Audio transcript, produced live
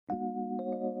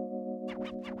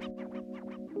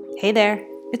Hey there,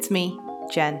 it's me,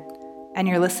 Jen, and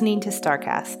you're listening to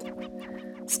StarCast.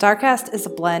 StarCast is a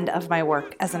blend of my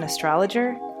work as an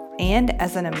astrologer and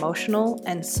as an emotional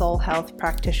and soul health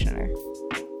practitioner.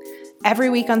 Every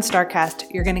week on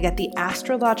StarCast, you're going to get the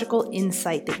astrological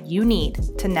insight that you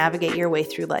need to navigate your way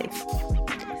through life.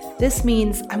 This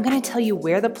means I'm going to tell you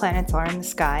where the planets are in the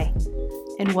sky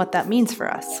and what that means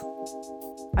for us.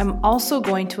 I'm also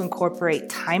going to incorporate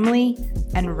timely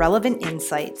and relevant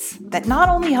insights that not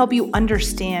only help you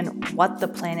understand what the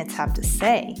planets have to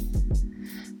say,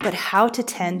 but how to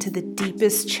tend to the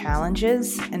deepest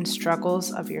challenges and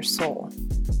struggles of your soul.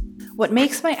 What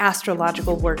makes my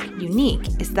astrological work unique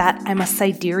is that I'm a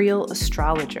sidereal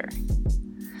astrologer.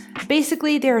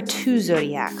 Basically, there are two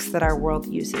zodiacs that our world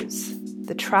uses: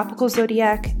 the tropical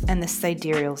zodiac and the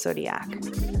sidereal zodiac.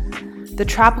 The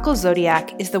tropical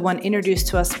zodiac is the one introduced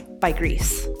to us by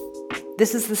Greece.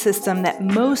 This is the system that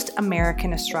most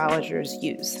American astrologers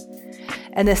use.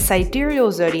 And the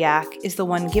sidereal zodiac is the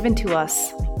one given to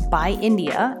us by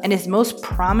India and is most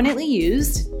prominently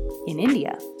used in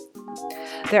India.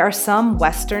 There are some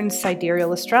Western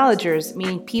sidereal astrologers,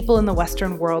 meaning people in the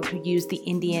Western world who use the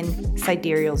Indian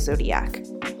sidereal zodiac.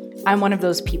 I'm one of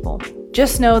those people.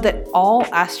 Just know that all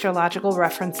astrological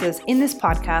references in this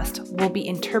podcast will be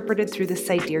interpreted through the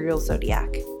sidereal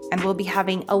zodiac, and we'll be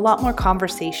having a lot more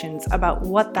conversations about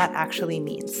what that actually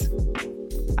means.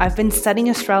 I've been studying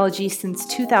astrology since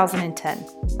 2010.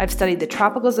 I've studied the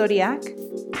tropical zodiac,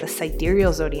 the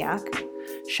sidereal zodiac,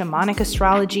 shamanic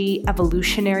astrology,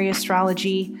 evolutionary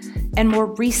astrology, and more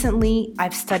recently,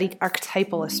 I've studied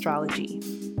archetypal astrology.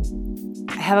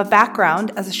 I have a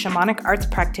background as a shamanic arts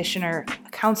practitioner, a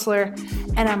counselor,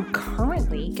 and I'm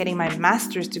currently getting my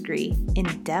master's degree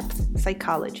in depth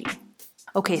psychology.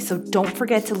 Okay, so don't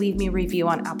forget to leave me a review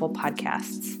on Apple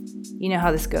Podcasts. You know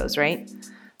how this goes, right?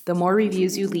 The more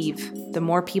reviews you leave, the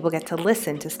more people get to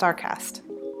listen to StarCast.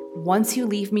 Once you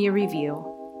leave me a review,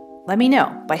 let me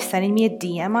know by sending me a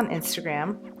DM on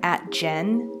Instagram at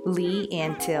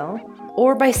JenLeeAntil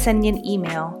or by sending an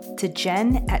email to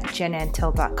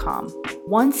jen@jenantil.com.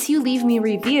 Once you leave me a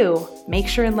review, make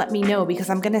sure and let me know because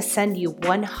I'm going to send you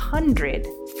 100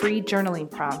 free journaling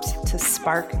prompts to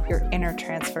spark your inner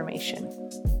transformation.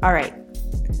 All right,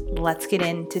 let's get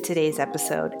into today's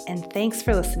episode, and thanks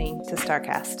for listening to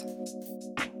StarCast.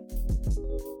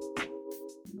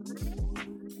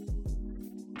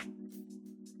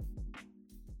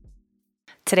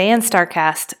 Today on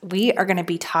StarCast, we are going to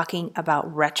be talking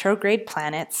about retrograde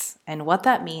planets and what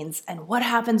that means and what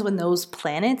happens when those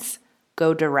planets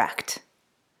go direct.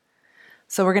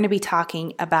 So we're going to be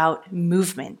talking about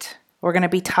movement. We're going to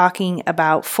be talking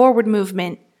about forward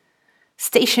movement,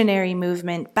 stationary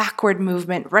movement, backward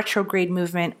movement, retrograde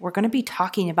movement. We're going to be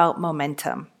talking about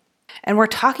momentum. And we're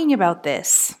talking about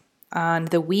this on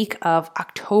the week of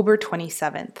October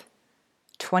 27th,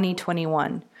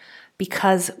 2021.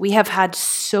 Because we have had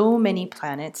so many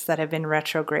planets that have been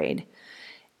retrograde.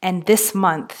 And this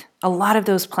month, a lot of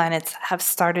those planets have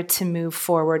started to move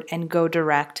forward and go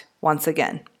direct once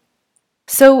again.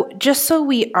 So just so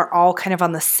we are all kind of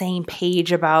on the same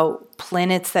page about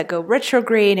planets that go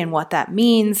retrograde and what that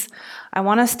means, I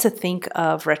want us to think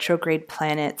of retrograde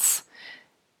planets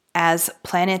as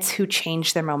planets who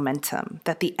change their momentum,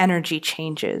 that the energy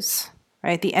changes,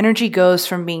 right? The energy goes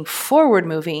from being forward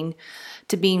moving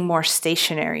to being more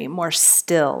stationary, more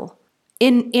still,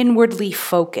 inwardly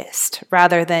focused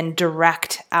rather than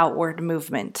direct outward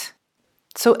movement.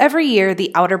 So every year,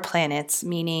 the outer planets,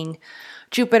 meaning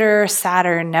Jupiter,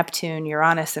 Saturn, Neptune,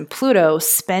 Uranus, and Pluto,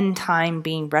 spend time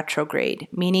being retrograde,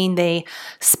 meaning they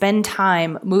spend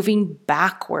time moving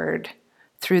backward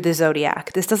through the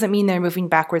zodiac. This doesn't mean they're moving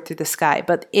backward through the sky,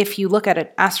 but if you look at an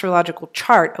astrological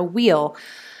chart, a wheel,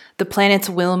 the planets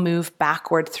will move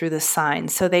backward through the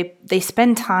signs. So they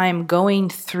spend time going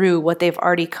through what they've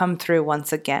already come through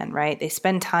once again, right? They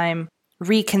spend time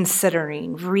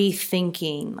reconsidering,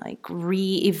 rethinking,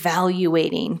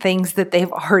 reevaluating things that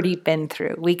they've already been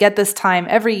through. We get this time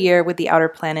every year with the outer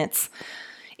planets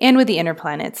and with the inner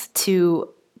planets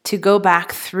to go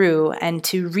back through and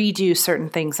to redo certain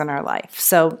things in our life.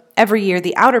 So every year,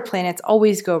 the outer planets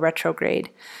always go retrograde.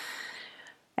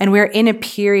 And we're in a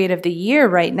period of the year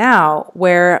right now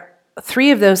where 3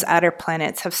 of those outer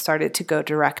planets have started to go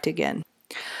direct again.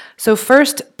 So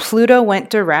first, Pluto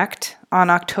went direct on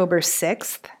October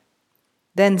 6th.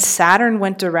 Then Saturn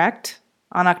went direct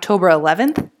on October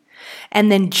 11th.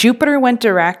 And then Jupiter went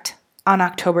direct on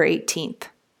October 18th.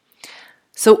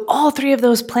 So all 3 of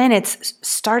those planets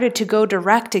started to go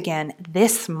direct again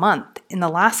this month in the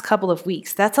last couple of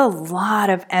weeks. That's a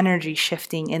lot of energy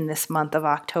shifting in this month of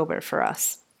October for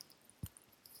us.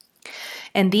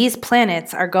 And these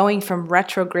planets are going from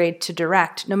retrograde to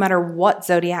direct, no matter what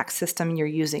zodiac system you're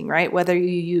using, right? Whether you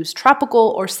use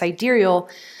tropical or sidereal,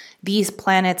 these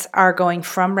planets are going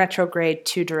from retrograde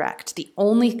to direct. The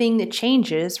only thing that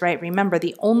changes, right? Remember,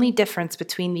 the only difference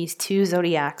between these two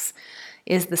zodiacs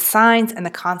is the signs and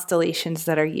the constellations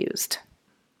that are used.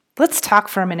 Let's talk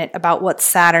for a minute about what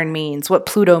Saturn means, what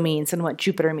Pluto means, and what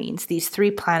Jupiter means. These three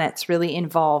planets really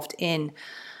involved in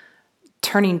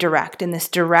turning direct, in this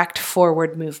direct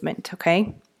forward movement,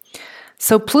 okay?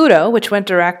 So Pluto, which went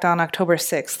direct on October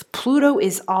 6th, Pluto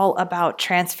is all about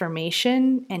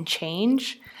transformation and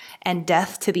change and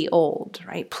death to the old,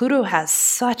 right? Pluto has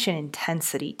such an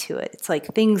intensity to it. It's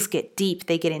like things get deep,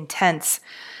 they get intense.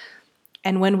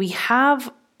 And when we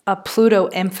have a Pluto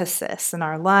emphasis in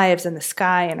our lives, in the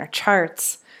sky, in our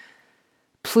charts,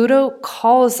 Pluto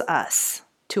calls us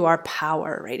to our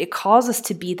power, right? It calls us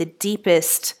to be the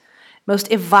deepest,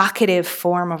 most evocative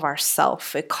form of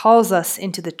ourself. It calls us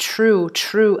into the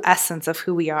true essence of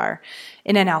who we are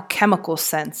in an alchemical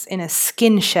sense, in a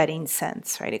skin-shedding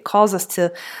sense, right? It calls us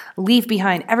to leave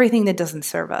behind everything that doesn't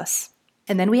serve us.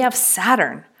 And then we have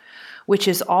Saturn, which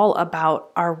is all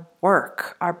about our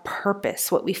work, our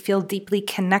purpose, what we feel deeply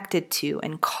connected to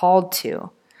and called to,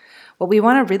 what we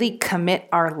want to really commit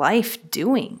our life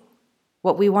doing,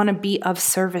 what we want to be of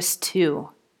service to.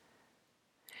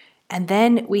 And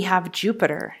then we have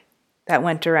Jupiter that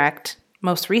went direct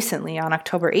most recently on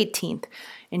October 18th.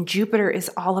 And Jupiter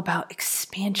is all about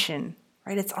expansion,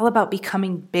 right? It's all about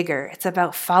becoming bigger. It's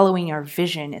about following our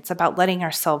vision. It's about letting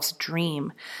ourselves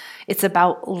dream. It's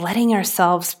about letting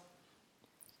ourselves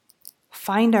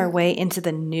find our way into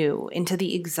the new, into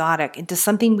the exotic, into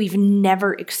something we've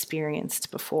never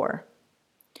experienced before.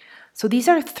 So these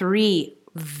are three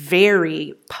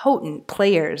very potent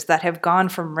players that have gone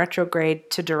from retrograde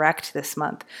to direct this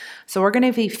month. So we're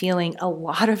going to be feeling a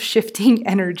lot of shifting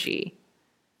energy,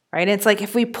 right? It's like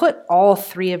if we put all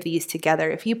three of these together,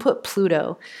 if you put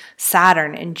Pluto,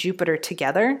 Saturn, and Jupiter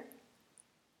together,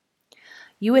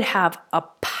 you would have a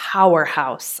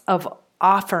powerhouse of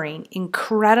offering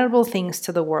incredible things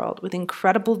to the world with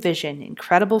incredible vision,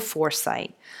 incredible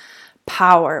foresight,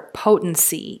 power,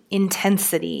 potency,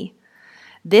 intensity.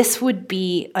 This would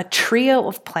be a trio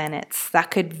of planets that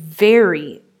could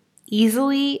very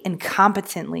easily and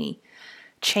competently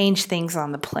change things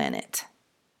on the planet.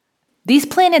 These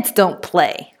planets don't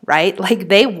play, right? Like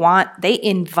they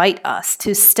invite us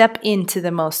to step into the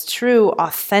most true,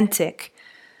 authentic,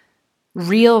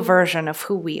 real version of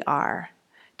who we are,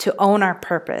 to own our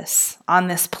purpose on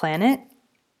this planet.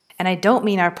 And I don't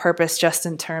mean our purpose just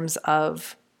in terms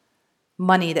of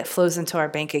money that flows into our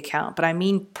bank account, but I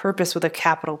mean purpose with a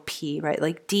capital P, right?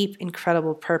 Like deep,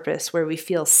 incredible purpose where we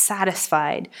feel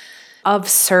satisfied, of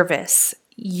service,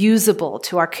 usable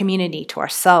to our community, to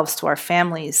ourselves, to our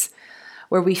families,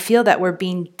 where we feel that we're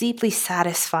being deeply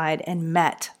satisfied and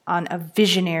met on a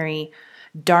visionary,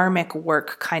 dharmic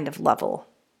work kind of level.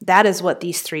 That is what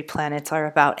these three planets are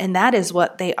about, and that is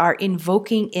what they are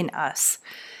invoking in us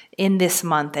in this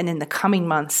month and in the coming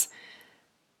months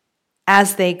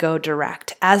as they go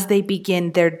direct, as they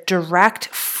begin their direct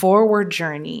forward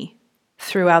journey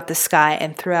throughout the sky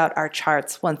and throughout our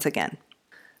charts once again.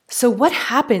 So what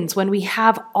happens when we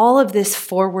have all of this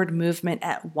forward movement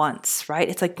at once, right?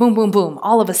 It's like boom, boom, boom.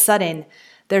 All of a sudden,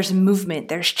 there's movement,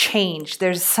 there's change,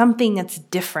 there's something that's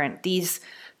different. These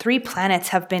three planets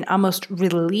have been almost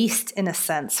released in a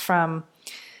sense from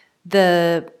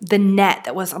the net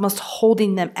that was almost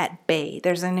holding them at bay.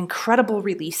 There's an incredible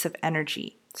release of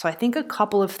energy. So I think a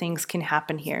couple of things can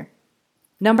happen here.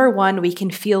 Number one, we can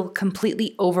feel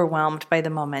completely overwhelmed by the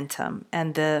momentum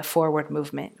and the forward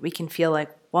movement. We can feel like,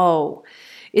 whoa,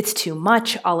 it's too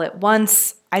much all at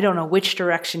once. I don't know which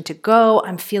direction to go.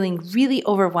 I'm feeling really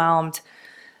overwhelmed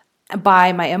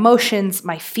by my emotions,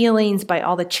 my feelings, by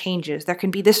all the changes. There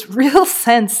can be this real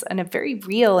sense, and a very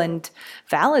real and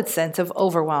valid sense of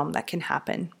overwhelm that can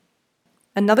happen.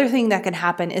 Another thing that can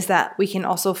happen is that we can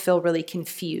also feel really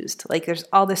confused. Like there's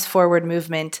all this forward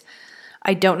movement.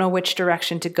 I don't know which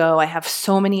direction to go. I have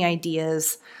so many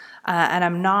ideas, and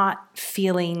I'm not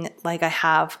feeling like I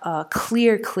have a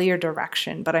clear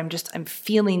direction, but I'm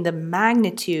feeling the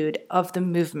magnitude of the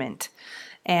movement,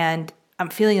 and I'm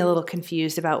feeling a little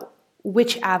confused about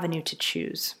which avenue to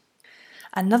choose.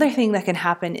 Another thing that can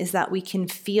happen is that we can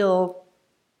feel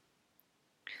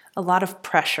a lot of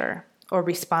pressure or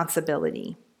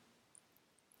responsibility,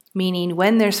 meaning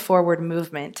when there's forward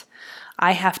movement,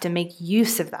 I have to make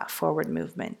use of that forward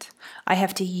movement. I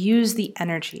have to use the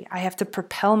energy. I have to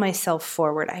propel myself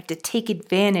forward. I have to take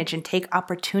advantage and take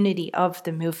opportunity of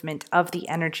the movement, of the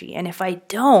energy. And if I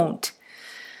don't,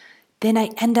 then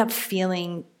I end up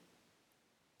feeling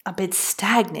a bit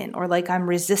stagnant or like I'm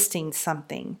resisting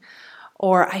something.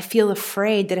 Or I feel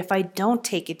afraid that if I don't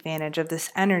take advantage of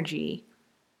this energy,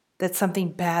 that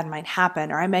something bad might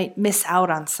happen, or I might miss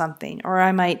out on something, or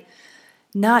I might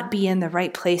not be in the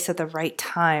right place at the right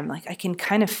time. Like I can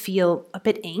kind of feel a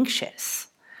bit anxious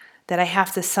that I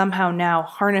have to somehow now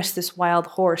harness this wild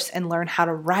horse and learn how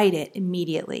to ride it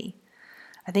immediately.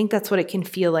 I think that's what it can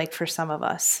feel like for some of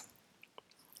us.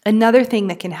 Another thing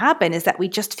that can happen is that we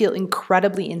just feel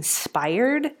incredibly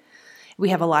inspired. We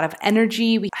have a lot of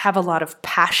energy, we have a lot of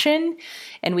passion,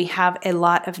 and we have a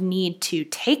lot of need to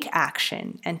take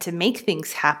action and to make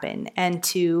things happen and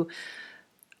to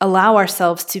allow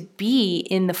ourselves to be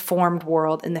in the formed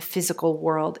world, in the physical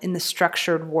world, in the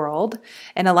structured world,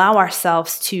 and allow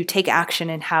ourselves to take action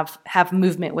and have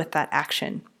movement with that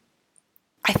action.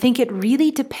 I think it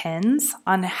really depends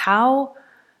on how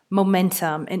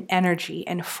momentum and energy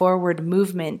and forward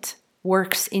movement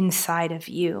works inside of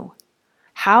you.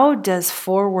 How does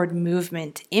forward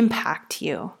movement impact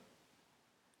you?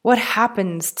 What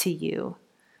happens to you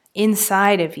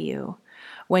inside of you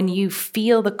when you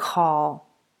feel the call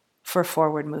for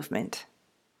forward movement?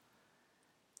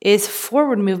 Is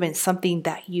forward movement something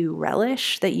that you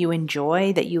relish, that you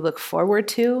enjoy, that you look forward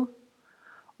to?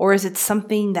 Or is it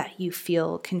something that you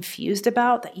feel confused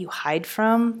about, that you hide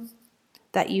from,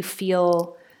 that you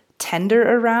feel tender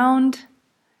around,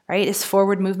 right? Is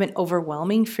forward movement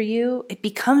overwhelming for you? It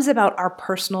becomes about our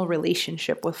personal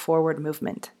relationship with forward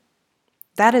movement.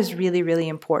 That is really, really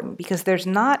important because there's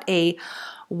not a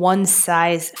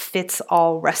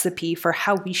one-size-fits-all recipe for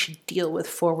how we should deal with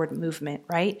forward movement,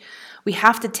 right? We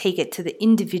have to take it to the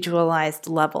individualized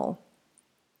level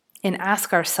and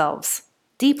ask ourselves,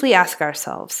 deeply ask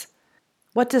ourselves,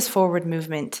 what does forward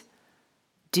movement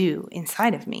do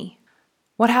inside of me?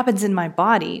 What happens in my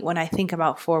body when I think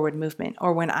about forward movement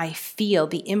or when I feel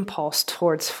the impulse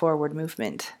towards forward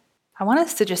movement? I want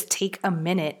us to just take a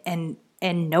minute and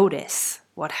notice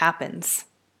what happens.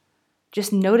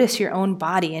 Just notice your own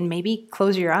body and maybe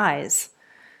close your eyes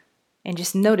and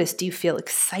just notice, do you feel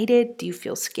excited? Do you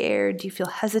feel scared? Do you feel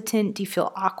hesitant? Do you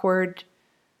feel awkward?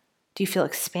 Do you feel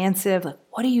expansive? Like,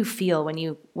 what do you feel when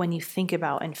you think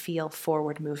about and feel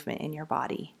forward movement in your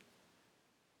body?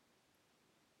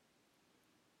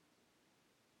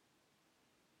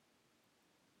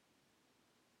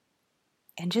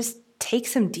 And just take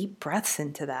some deep breaths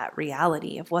into that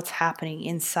reality of what's happening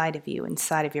inside of you,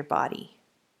 inside of your body.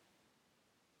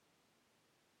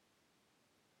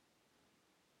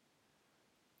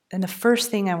 And the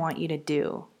first thing I want you to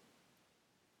do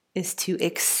is to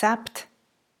accept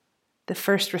the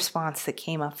first response that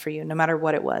came up for you, no matter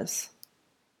what it was.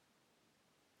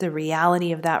 The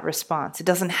reality of that response. It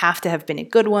doesn't have to have been a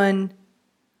good one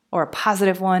or a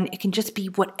positive one. It can just be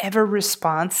whatever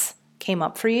response came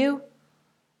up for you.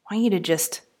 I want you to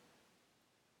just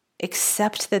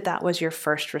accept that that was your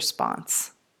first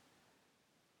response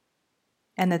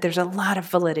and that there's a lot of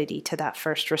validity to that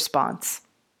first response.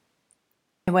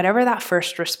 And whatever that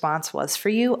first response was for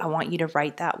you, I want you to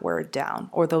write that word down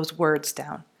or those words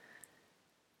down.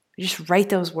 Just write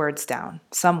those words down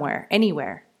somewhere,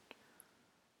 anywhere.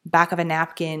 Back of a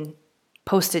napkin,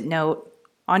 Post-it note,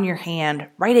 on your hand,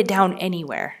 write it down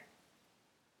anywhere.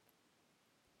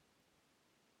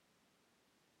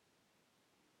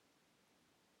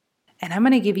 And I'm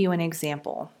going to give you an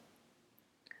example.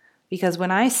 Because when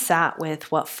I sat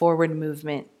with what forward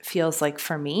movement feels like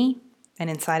for me and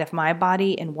inside of my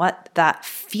body and what that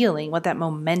feeling, what that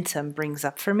momentum brings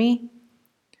up for me,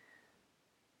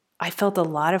 I felt a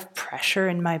lot of pressure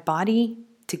in my body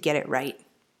to get it right.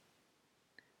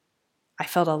 I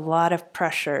felt a lot of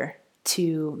pressure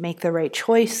to make the right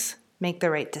choice, make the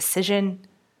right decision,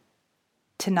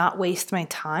 to not waste my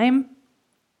time,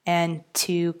 and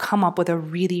to come up with a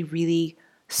really, really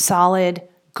solid,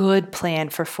 good plan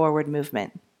for forward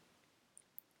movement.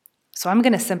 So I'm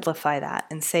going to simplify that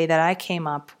and say that I came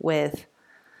up with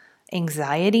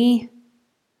anxiety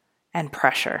and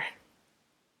pressure.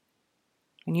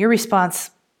 And your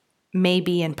response may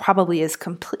be and probably is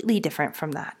completely different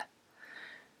from that.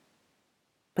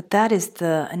 But that is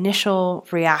the initial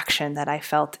reaction that I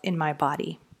felt in my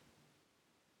body.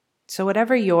 So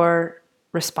whatever your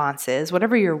response is,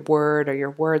 whatever your word or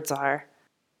your words are,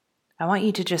 I want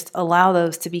you to just allow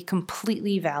those to be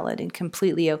completely valid and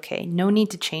completely okay. No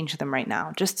need to change them right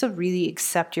now, just to really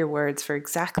accept your words for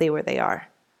exactly where they are,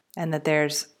 and that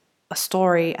there's a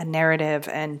story, a narrative,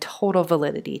 and total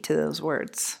validity to those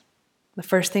words. The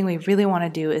first thing we really want to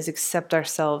do is accept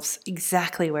ourselves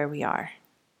exactly where we are.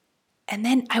 And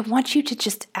then I want you to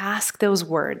just ask those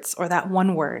words or that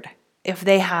one word. if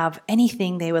they have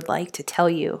anything they would like to tell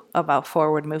you about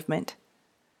forward movement,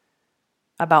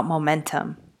 about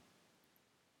momentum,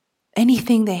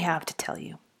 anything they have to tell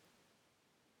you.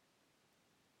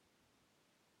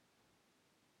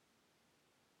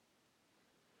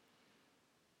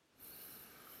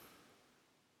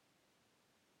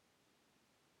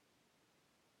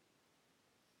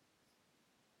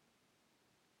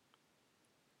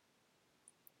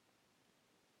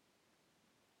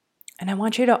 And I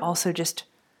want you to also just,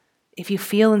 if you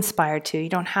feel inspired to, you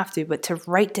don't have to, but to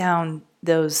write down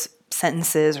those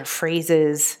sentences or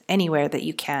phrases anywhere that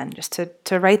you can, just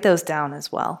to write those down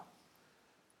as well.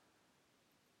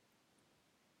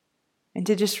 And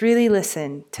to just really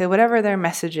listen to whatever their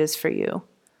message is for you.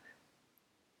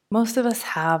 Most of us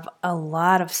have a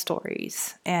lot of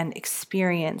stories and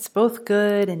experience, both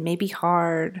good and maybe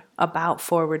hard, about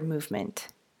forward movement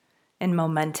and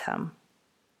momentum.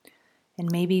 And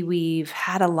maybe we've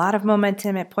had a lot of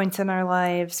momentum at points in our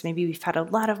lives. Maybe we've had a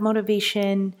lot of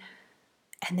motivation.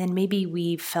 And then maybe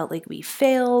we've felt like we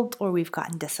failed or we've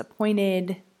gotten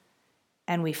disappointed.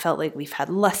 And we felt like we've had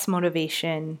less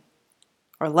motivation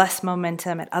or less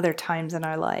momentum at other times in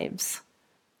our lives.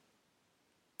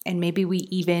 And maybe we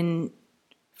even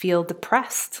feel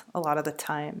depressed a lot of the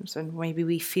times. And maybe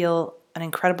we feel an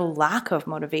incredible lack of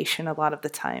motivation a lot of the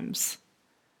times.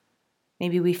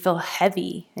 Maybe we feel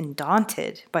heavy and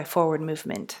daunted by forward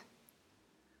movement.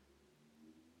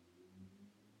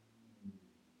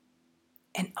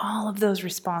 And all of those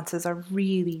responses are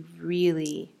really,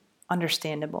 really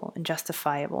understandable and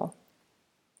justifiable.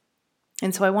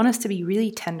 And so I want us to be really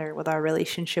tender with our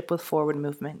relationship with forward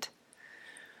movement.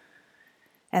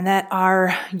 And that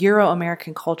our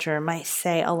Euro-American culture might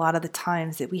say a lot of the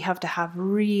times that we have to have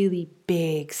really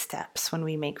big steps when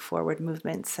we make forward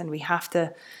movements, and we have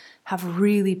to have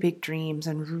really big dreams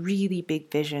and really big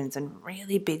visions and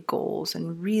really big goals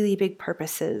and really big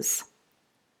purposes.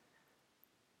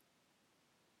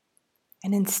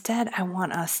 And instead, I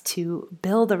want us to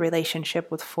build a relationship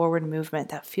with forward movement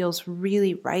that feels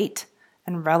really right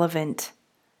and relevant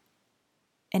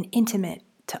and intimate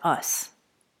to us.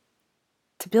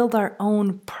 To build our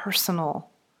own personal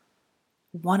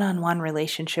one-on-one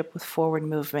relationship with forward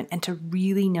movement and to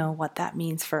really know what that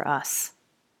means for us.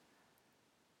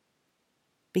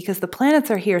 Because the planets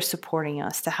are here supporting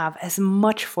us to have as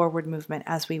much forward movement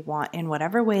as we want in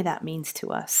whatever way that means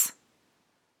to us.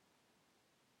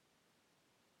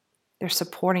 They're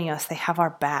supporting us, they have our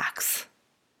backs.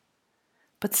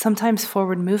 But sometimes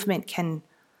forward movement can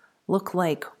look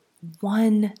like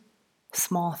one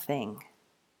small thing.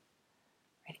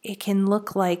 It can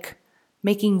look like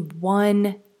making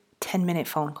one 10-minute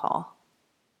phone call.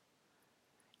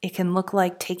 It can look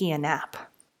like taking a nap.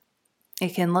 It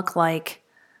can look like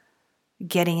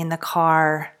getting in the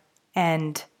car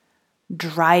and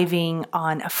driving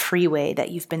on a freeway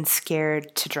that you've been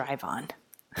scared to drive on.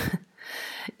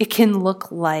 It can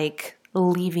look like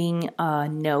leaving a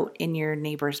note in your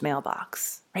neighbor's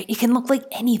mailbox, right? It can look like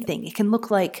anything. It can look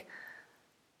like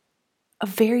a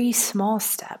very small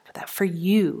step that for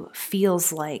you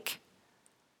feels like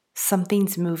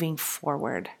something's moving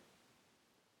forward.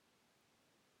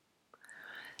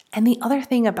 And the other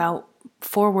thing about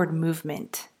forward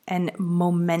movement and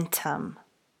momentum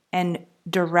and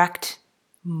direct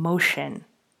motion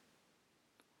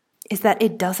is that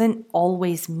it doesn't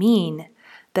always mean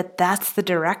that that's the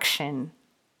direction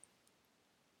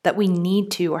that we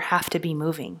need to or have to be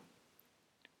moving.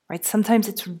 Right? Sometimes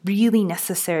it's really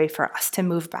necessary for us to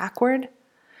move backward.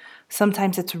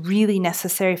 Sometimes it's really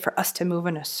necessary for us to move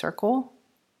in a circle.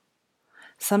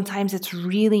 Sometimes it's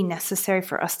really necessary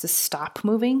for us to stop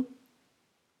moving.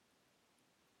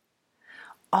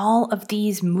 All of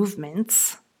these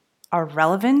movements are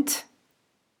relevant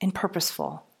and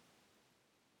purposeful,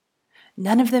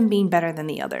 none of them being better than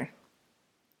the other.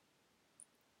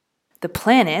 The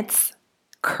planets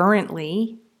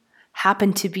currently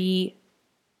happen to be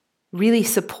really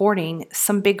supporting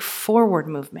some big forward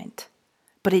movement,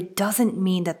 but it doesn't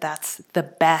mean that that's the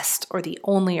best or the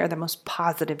only or the most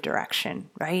positive direction,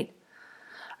 right?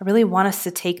 I really want us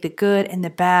to take the good and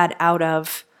the bad out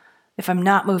of, if I'm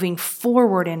not moving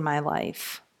forward in my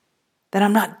life, then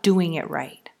I'm not doing it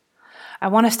right. I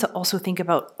want us to also think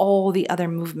about all the other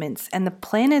movements, and the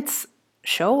planets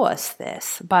show us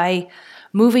this by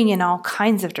moving in all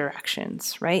kinds of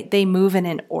directions, right? They move in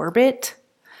an orbit,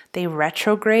 they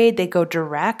retrograde, they go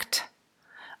direct.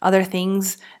 Other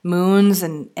things, moons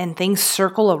and things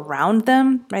circle around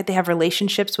them, right? They have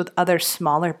relationships with other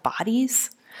smaller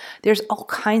bodies. There's all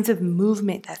kinds of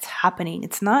movement that's happening.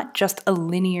 It's not just a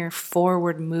linear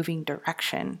forward moving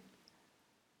direction.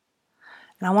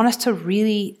 And I want us to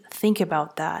really think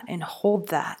about that and hold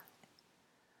that.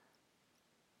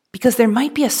 Because there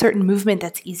might be a certain movement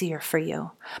that's easier for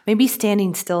you. Maybe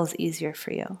standing still is easier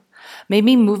for you.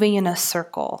 Maybe moving in a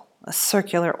circle, a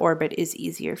circular orbit is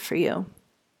easier for you.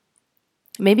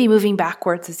 Maybe moving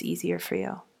backwards is easier for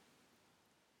you.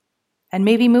 And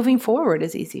maybe moving forward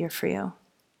is easier for you.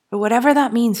 But whatever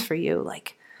that means for you,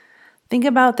 think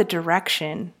about the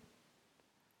direction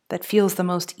that feels the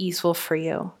most easeful for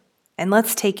you. And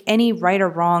let's take any right or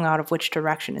wrong out of which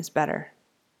direction is better.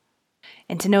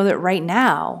 And to know that right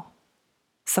now,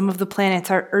 some of the planets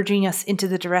are urging us into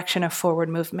the direction of forward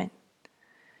movement.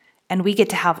 And we get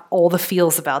to have all the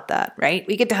feels about that, right?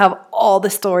 We get to have all the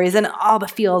stories and all the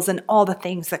feels and all the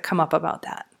things that come up about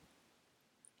that.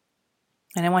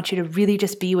 And I want you to really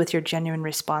just be with your genuine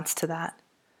response to that.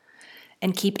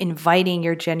 And keep inviting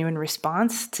your genuine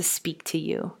response to speak to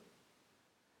you.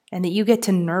 And that you get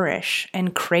to nourish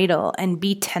and cradle and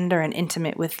be tender and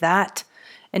intimate with that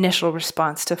initial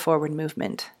response to forward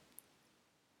movement.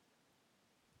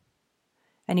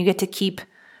 And you get to keep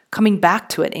coming back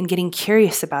to it and getting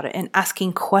curious about it and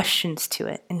asking questions to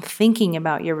it and thinking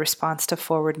about your response to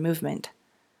forward movement.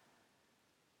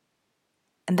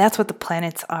 And that's what the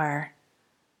planets are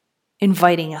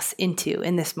inviting us into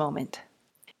in this moment.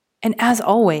 And as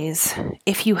always,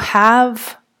 if you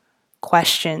have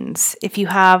questions, if you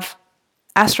have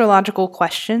astrological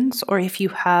questions, or if you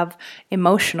have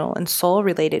emotional and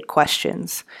soul-related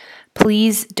questions,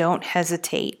 please don't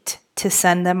hesitate to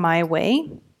send them my way,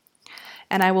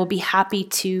 and I will be happy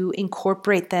to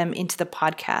incorporate them into the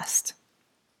podcast.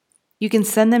 You can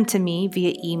send them to me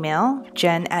via email,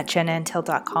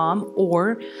 jen@jenantil.com,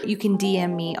 or you can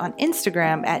DM me on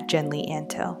Instagram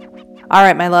 @jenleeantil. All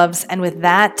right, my loves, and with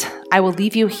that, I will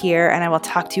leave you here, and I will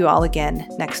talk to you all again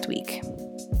next week.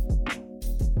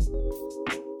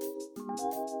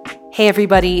 Hey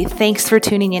everybody, thanks for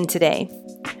tuning in today.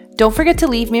 Don't forget to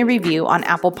leave me a review on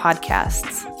Apple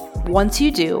Podcasts. Once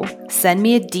you do, send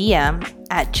me a DM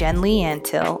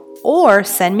 @jenleeantil or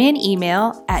send me an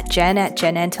email at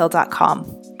jen@jenantil.com.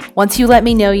 Once you let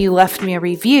me know you left me a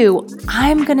review,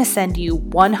 I'm going to send you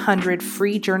 100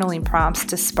 free journaling prompts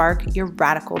to spark your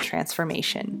radical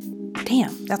transformation.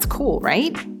 Damn, that's cool,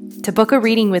 right? To book a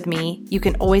reading with me, you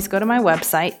can always go to my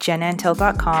website,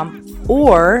 jenantil.com,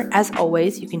 or as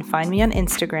always, you can find me on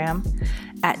Instagram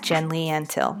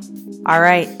 @jenleeantil. All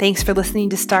right, thanks for listening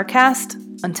to StarCast.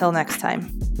 Until next time.